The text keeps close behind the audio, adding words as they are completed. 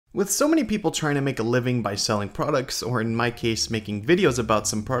With so many people trying to make a living by selling products, or in my case making videos about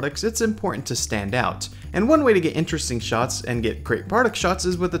some products, it's important to stand out. And one way to get interesting shots and get great product shots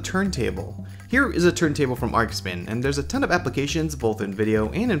is with a turntable. Here is a turntable from Arqspin, and there's a ton of applications both in video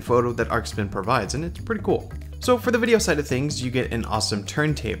and in photo that Arqspin provides, and it's pretty cool. So for the video side of things, you get an awesome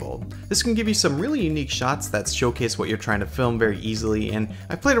turntable. This can give you some really unique shots that showcase what you're trying to film very easily, and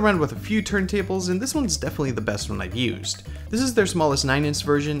I played around with a few turntables, and this one's definitely the best one I've used. This is their smallest 9-inch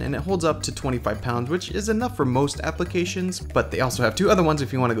version, and it holds up to 25 pounds, which is enough for most applications, but they also have two other ones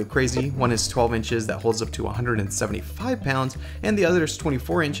if you want to go crazy. One is 12 inches that holds up to 175 pounds, and the other is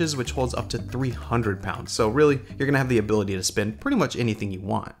 24 inches, which holds up to 300 pounds. So really, you're going to have the ability to spin pretty much anything you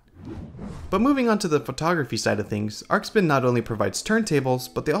want. But moving on to the photography side of things, Arqspin not only provides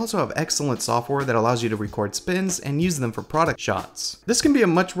turntables, but they also have excellent software that allows you to record spins and use them for product shots. This can be a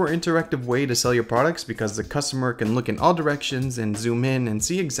much more interactive way to sell your products because the customer can look in all directions and zoom in and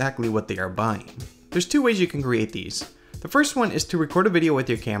see exactly what they are buying. There's two ways you can create these. The first one is to record a video with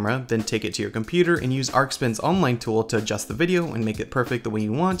your camera, then take it to your computer and use Arqspin's online tool to adjust the video and make it perfect the way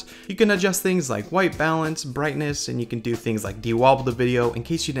you want. You can adjust things like white balance, brightness, and you can do things like de-wobble the video in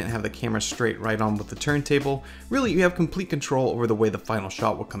case you didn't have the camera straight right on with the turntable. Really, you have complete control over the way the final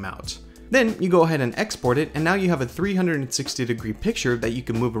shot will come out. Then you go ahead and export it, and now you have a 360-degree picture that you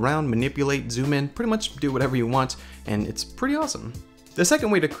can move around, manipulate, zoom in, pretty much do whatever you want, and it's pretty awesome. The second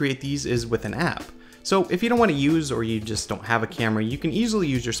way to create these is with an app. So if you don't want to use or you just don't have a camera, you can easily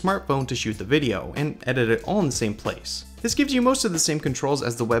use your smartphone to shoot the video and edit it all in the same place. This gives you most of the same controls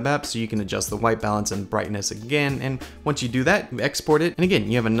as the web app, so you can adjust the white balance and brightness again, and once you do that, you export it, and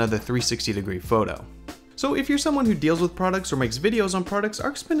again, you have another 360-degree photo. So if you're someone who deals with products or makes videos on products,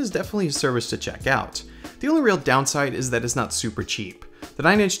 Arqspin is definitely a service to check out. The only real downside is that it's not super cheap. The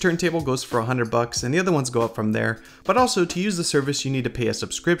 9-inch turntable goes for $100 and the other ones go up from there, but also to use the service you need to pay a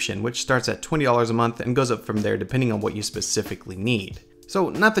subscription, which starts at $20 a month and goes up from there depending on what you specifically need. So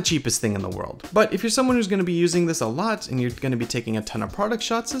not the cheapest thing in the world. But if you're someone who's going to be using this a lot and you're going to be taking a ton of product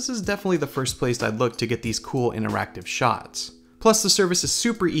shots, this is definitely the first place I'd look to get these cool interactive shots. Plus the service is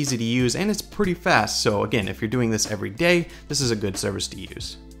super easy to use and it's pretty fast, so again, if you're doing this every day, this is a good service to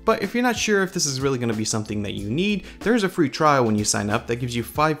use. But if you're not sure if this is really going to be something that you need, there's a free trial when you sign up that gives you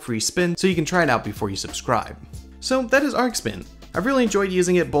 5 free spins so you can try it out before you subscribe. So that is Arqspin. I've really enjoyed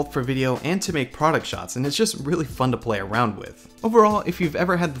using it both for video and to make product shots, and it's just really fun to play around with. Overall, if you've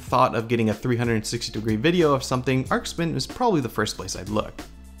ever had the thought of getting a 360-degree video of something, Arqspin is probably the first place I'd look.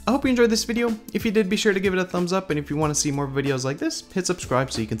 I hope you enjoyed this video. If you did, be sure to give it a thumbs up, and if you want to see more videos like this, hit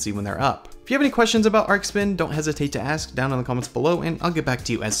subscribe so you can see when they're up. If you have any questions about Arqspin, don't hesitate to ask down in the comments below, and I'll get back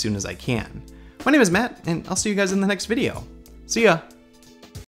to you as soon as I can. My name is Matt, and I'll see you guys in the next video. See ya!